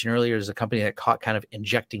 as I mentioned earlier, there's a company that caught kind of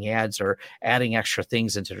injecting ads or adding extra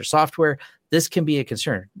things into their software. This can be a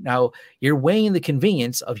concern. Now, you're weighing the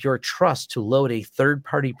convenience of your trust to load a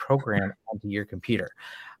third-party program onto your computer.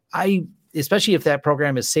 Especially if that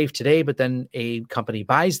program is safe today, but then a company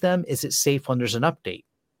buys them, is it safe when there's an update?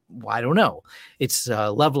 Well, I don't know. It's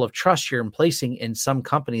a level of trust you're placing in some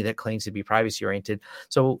company that claims to be privacy oriented.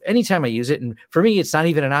 So anytime I use it, and for me, it's not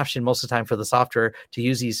even an option most of the time for the software to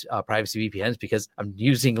use these privacy VPNs, because I'm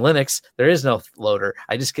using Linux. There is no loader.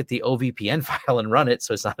 I just get the OVPN file and run it.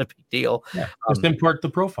 So it's not a big deal. Yeah, just import the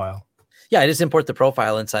profile. Yeah, I just import the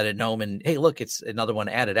profile inside of GNOME, and hey, look, it's another one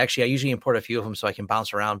added. Actually, I usually import a few of them so I can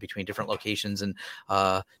bounce around between different locations and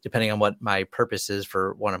depending on what my purpose is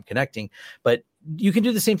for what I'm connecting. But you can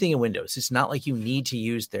do the same thing in Windows. It's not like you need to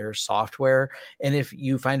use their software. And if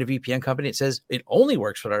you find a VPN company that says it only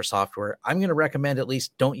works with our software, I'm going to recommend at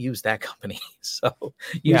least don't use that company. So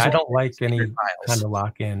I don't like any kind of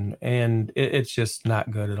lock-in, and it's just not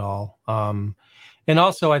good at all. And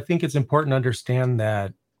also, I think it's important to understand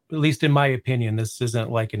that, at least in my opinion, this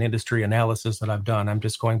isn't like an industry analysis that I've done. I'm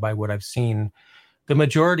just going by what I've seen. The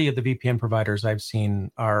majority of the VPN providers I've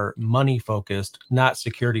seen are money focused, not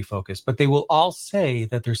security focused, but they will all say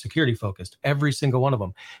that they're security focused, every single one of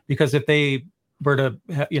them. Because if they were to,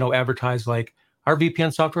 advertise like, our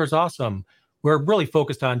VPN software is awesome, we're really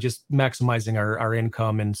focused on just maximizing our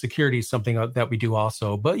income, and security is something that we do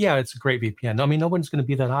also. But yeah, it's a great VPN. I mean, no one's going to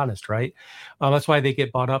be that honest, right? That's why they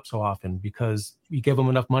get bought up so often, because you give them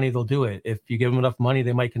enough money, they'll do it. If you give them enough money,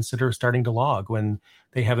 they might consider starting to log when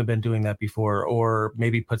they haven't been doing that before, or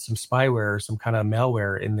maybe put some spyware or some kind of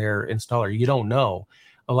malware in their installer. You don't know.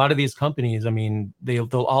 a lot of these companies, I mean, they'll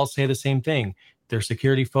all say the same thing. They're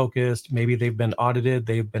security focused. Maybe they've been audited.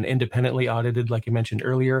 They've been independently audited, like you mentioned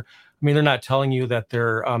earlier. I mean, they're not telling you that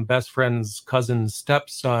their best friend's cousin's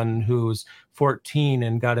stepson, who's 14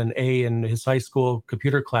 and got an A in his high school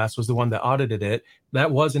computer class, was the one that audited it. That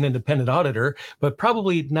was an independent auditor, but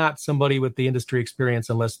probably not somebody with the industry experience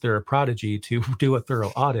unless they're a prodigy to do a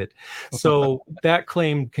thorough audit. So that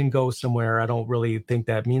claim can go somewhere. I don't really think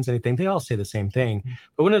that means anything. They all say the same thing.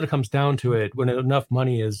 But when it comes down to it, when enough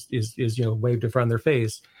money is waved in front of their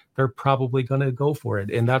face, they're probably going to go for it.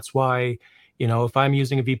 And that's why, if I'm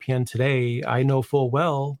using a VPN today, I know full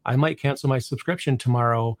well I might cancel my subscription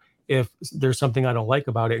tomorrow if there's something I don't like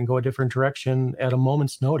about it and go a different direction at a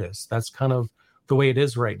moment's notice. That's kind of the way it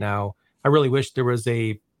is right now. I really wish there was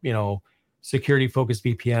a, security focused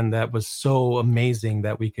VPN that was so amazing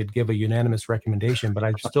that we could give a unanimous recommendation, but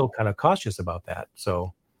I'm still kind of cautious about that.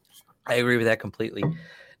 So I agree with that completely.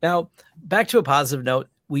 Now, back to a positive note,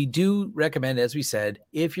 we do recommend, as we said,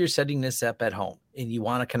 if you're setting this up at home and you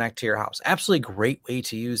want to connect to your house, absolutely great way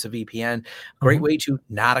to use a VPN, great way to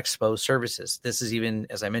not expose services. This is even,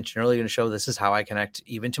 as I mentioned earlier in the show, this is how I connect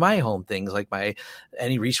even to my home things, like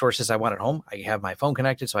any resources I want at home. I have my phone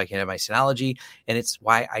connected so I can have my Synology, and it's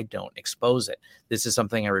why I don't expose it. This is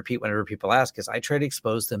something I repeat whenever people ask, is I try to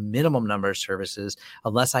expose the minimum number of services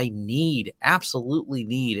unless I absolutely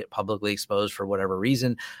need it publicly exposed for whatever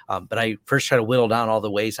reason. But I first try to whittle down all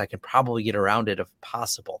the ways I can probably get around it if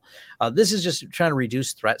possible. This is just trying to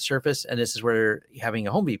reduce threat surface, and this is where having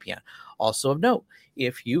a home VPN. Also of note,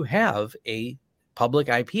 if you have a public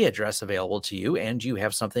IP address available to you and you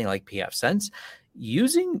have something like pfSense,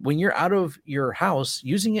 when you're out of your house,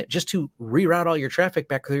 using it just to reroute all your traffic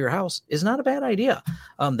back through your house is not a bad idea.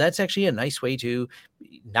 That's actually a nice way to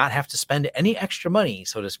not have to spend any extra money,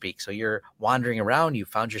 so to speak. So you're wandering around, you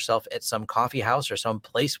found yourself at some coffee house or some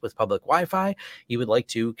place with public Wi-Fi. You would like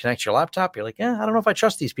to connect your laptop. You're like, I don't know if I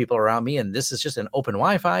trust these people around me. And this is just an open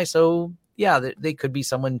Wi-Fi. So yeah, they could be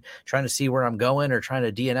someone trying to see where I'm going or trying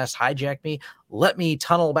to DNS hijack me. Let me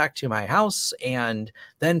tunnel back to my house, and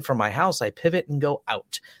then from my house, I pivot and go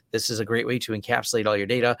out. This is a great way to encapsulate all your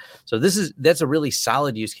data. So that's a really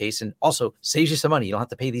solid use case, and also saves you some money. You don't have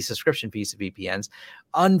to pay these subscription fees to VPNs.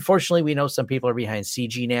 Unfortunately, we know some people are behind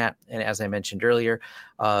CGNAT, and as I mentioned earlier,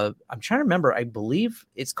 I'm trying to remember. I believe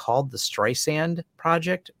it's called the Streisand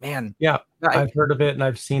project. Man, yeah, I've heard of it and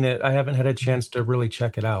I've seen it. I haven't had a chance to really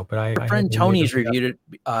check it out, but our friend Tony's reviewed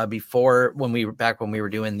it before when we were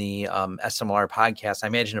doing the SMLR podcast. I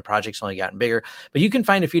imagine the project's only gotten bigger, but you can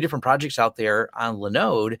find a few different projects out there on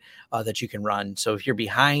Linode that you can run. So if you're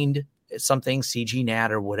behind something,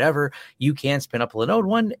 CGNAT or whatever, you can spin up a Linode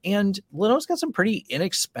one, and Linode's got some pretty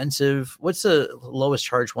inexpensive. What's the lowest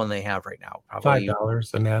charge one they have right now? Probably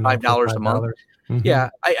 $5 $5 a month. Mm-hmm. Yeah,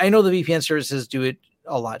 I know the VPN services do it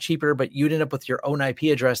a lot cheaper, but you'd end up with your own IP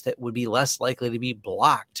address that would be less likely to be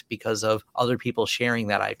blocked because of other people sharing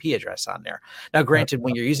that IP address on there. Now, granted,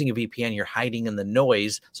 when you're using a VPN, you're hiding in the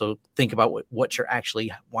noise. So think about what you're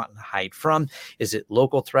actually wanting to hide from. Is it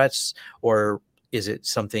local threats, or is it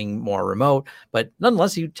something more remote? But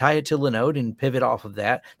nonetheless, you tie it to Linode and pivot off of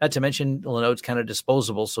that. Not to mention, Linode's kind of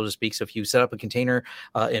disposable, so to speak. So if you set up a container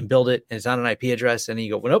and build it, and it's on an IP address, and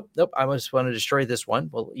you go, well, nope, I just want to destroy this one.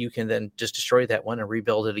 Well, you can then just destroy that one and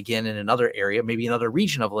rebuild it again in another area, maybe another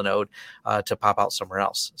region of Linode to pop out somewhere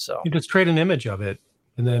else. So you just trade an image of it,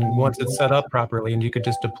 and then once it's set up properly, and you could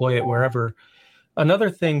just deploy it wherever. Another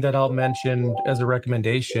thing that I'll mention as a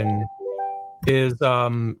recommendation is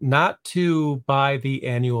not to buy the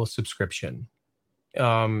annual subscription.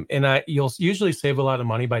 And you'll usually save a lot of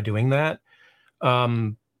money by doing that.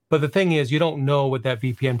 But the thing is, you don't know what that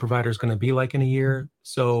VPN provider is going to be like in a year.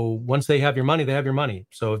 So once they have your money, they have your money.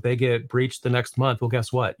 So if they get breached the next month, well,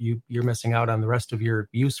 guess what? You're missing out on the rest of your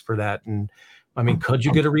use for that. And I mean, could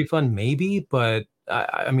you get a refund? Maybe, but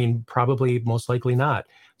I mean, probably most likely not.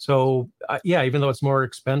 So yeah, even though it's more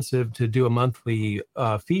expensive to do a monthly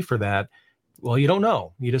fee for that, well, you don't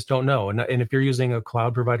know. You just don't know. And if you're using a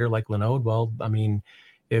cloud provider like Linode, well, I mean,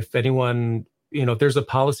 if anyone, if there's a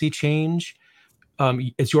policy change,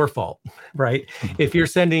 it's your fault, right? If you're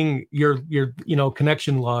sending your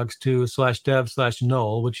connection logs to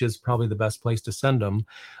 /dev/null, which is probably the best place to send them,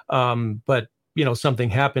 but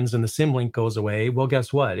something happens and the symlink goes away, well,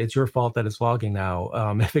 guess what? It's your fault that it's logging now.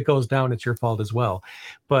 If it goes down, it's your fault as well.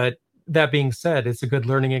 But that being said, it's a good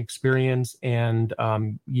learning experience, and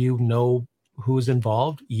who's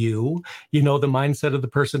involved. You know the mindset of the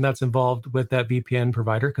person that's involved with that VPN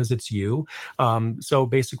provider, because it's you. So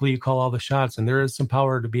basically you call all the shots, and there is some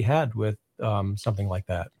power to be had with something like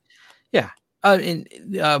that. Yeah.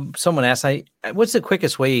 Someone asked, what's the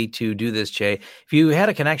quickest way to do this, Jay? If you had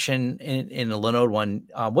a connection in a Linode one,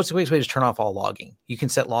 what's the quickest way to turn off all logging? You can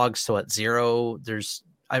set logs to at 0.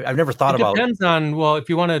 I've never thought about. It depends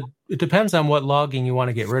on, it depends on what logging you want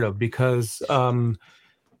to get rid of, because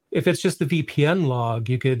if it's just the VPN log,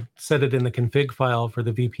 you could set it in the config file for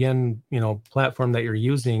the VPN, platform that you're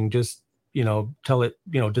using. Just, tell it,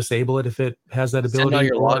 disable it if it has that ability. Send all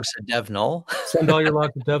your logs to dev null. Send all your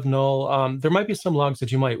logs to dev null. There might be some logs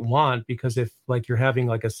that you might want, because if like you're having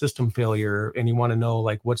like a system failure and you want to know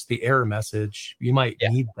like what's the error message, you might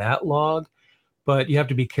need that log. But you have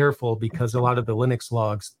to be careful, because a lot of the Linux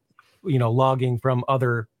logs, logging from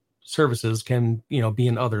other services can, be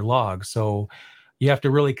in other logs. So you have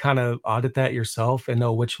to really kind of audit that yourself and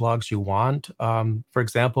know which logs you want. For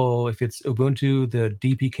example, if it's Ubuntu, the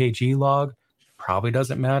dpkg log probably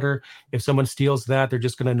doesn't matter. If someone steals that, they're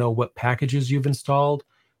just going to know what packages you've installed.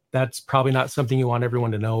 That's probably not something you want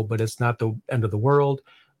everyone to know, but it's not the end of the world.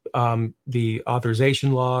 The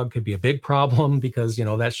authorization log could be a big problem, because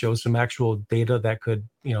that shows some actual data that could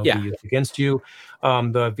be used against you.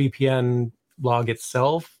 The VPN log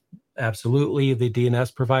itself, absolutely. The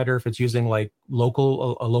DNS provider, if it's using like a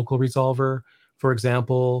local resolver, for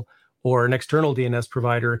example, or an external DNS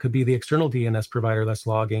provider, it could be the external DNS provider that's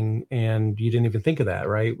logging, and you didn't even think of that,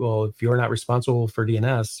 right? Well, if you're not responsible for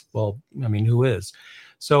DNS, well, I mean, who is?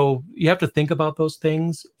 So you have to think about those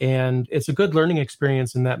things, and it's a good learning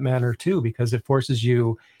experience in that manner too, because it forces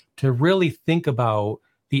you to really think about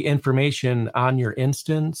the information on your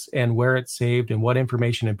instance and where it's saved and what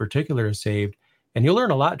information in particular is saved. And you'll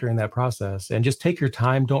learn a lot during that process. And just take your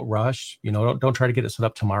time. Don't rush. Don't try to get it set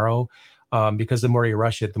up tomorrow, because the more you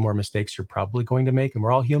rush it, the more mistakes you're probably going to make. And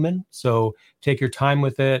we're all human. So take your time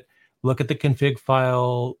with it. Look at the config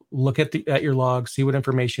file. Look at your log. See what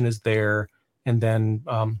information is there. And then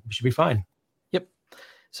you should be fine. Yep.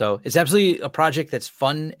 So it's absolutely a project that's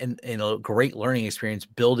fun and a great learning experience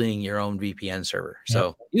building your own VPN server. Yep.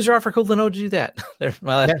 So use our offer code Linode to do that.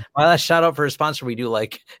 My last shout out for a sponsor we do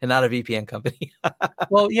like, and not a VPN company.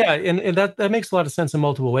 Well, yeah. And that makes a lot of sense in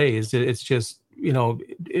multiple ways. It's just,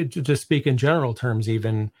 to speak in general terms,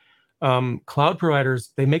 even cloud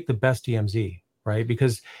providers, they make the best DMZ, right?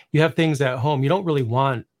 Because you have things at home. You don't really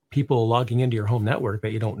want people logging into your home network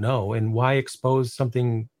that you don't know. And why expose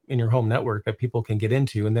something in your home network that people can get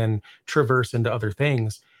into and then traverse into other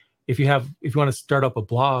things? If you want to start up a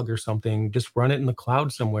blog or something, just run it in the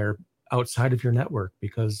cloud somewhere outside of your network,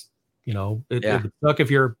 because it would suck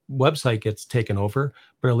if your website gets taken over,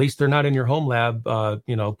 but at least they're not in your home lab,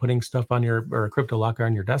 putting stuff on or a crypto locker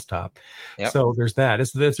on your desktop. Yep. So there's that.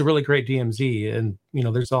 It's a really great DMZ, and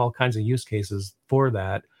there's all kinds of use cases for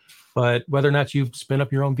that. But whether or not you spin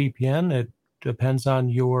up your own VPN, it depends on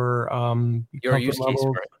your use case,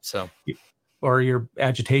 right? Or your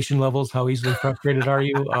agitation levels. How easily frustrated are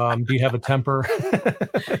you? Do you have a temper?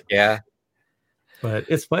 Yeah. But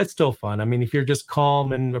it's still fun. I mean, if you're just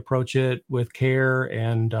calm and approach it with care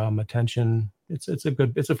and attention, it's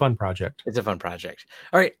a fun project. It's a fun project.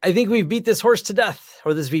 All right, I think we've beat this horse to death,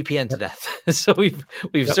 or this VPN to death. So we've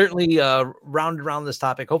certainly rounded around this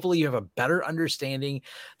topic. Hopefully, you have a better understanding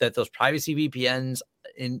that those privacy VPNs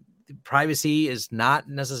privacy is not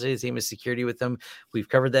necessarily the same as security with them. We've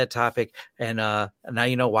covered that topic, and now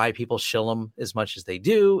you know why people shill them as much as they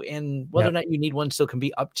do, and whether or not you need one still can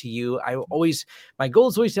be up to you. My goal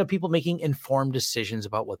is always to have people making informed decisions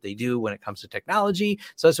about what they do when it comes to technology.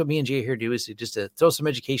 So that's what me and Jay here do, is to throw some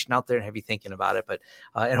education out there and have you thinking about it. But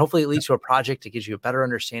and hopefully it leads to a project that gives you a better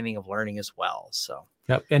understanding of learning as well. So.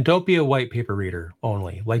 Yep. And don't be a white paper reader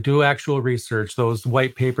only. Like, do actual research. Those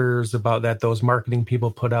white papers about those marketing people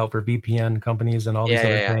put out for VPN companies and all these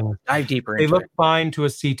other things. Dive deeper into it. They look it. Fine to a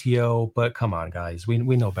CTO, but come on, guys. We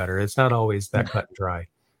know better. It's not always that cut and dry.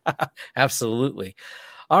 Absolutely.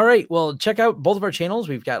 All right. Well, check out both of our channels.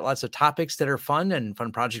 We've got lots of topics that are fun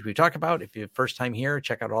projects we talk about. If you're first time here,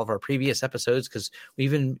 check out all of our previous episodes, because me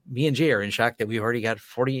and Jay are in shock that we've already got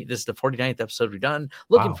 40. This is the 49th episode we've done.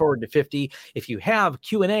 Looking forward to 50. If you have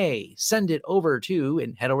Q&A, send it over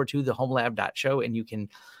and head over to thehomelab.show, and you can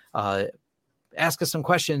ask us some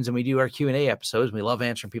questions, and we do our Q&A episodes. We love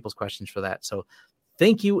answering people's questions for that. So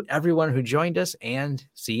thank you, everyone who joined us, and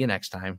see you next time.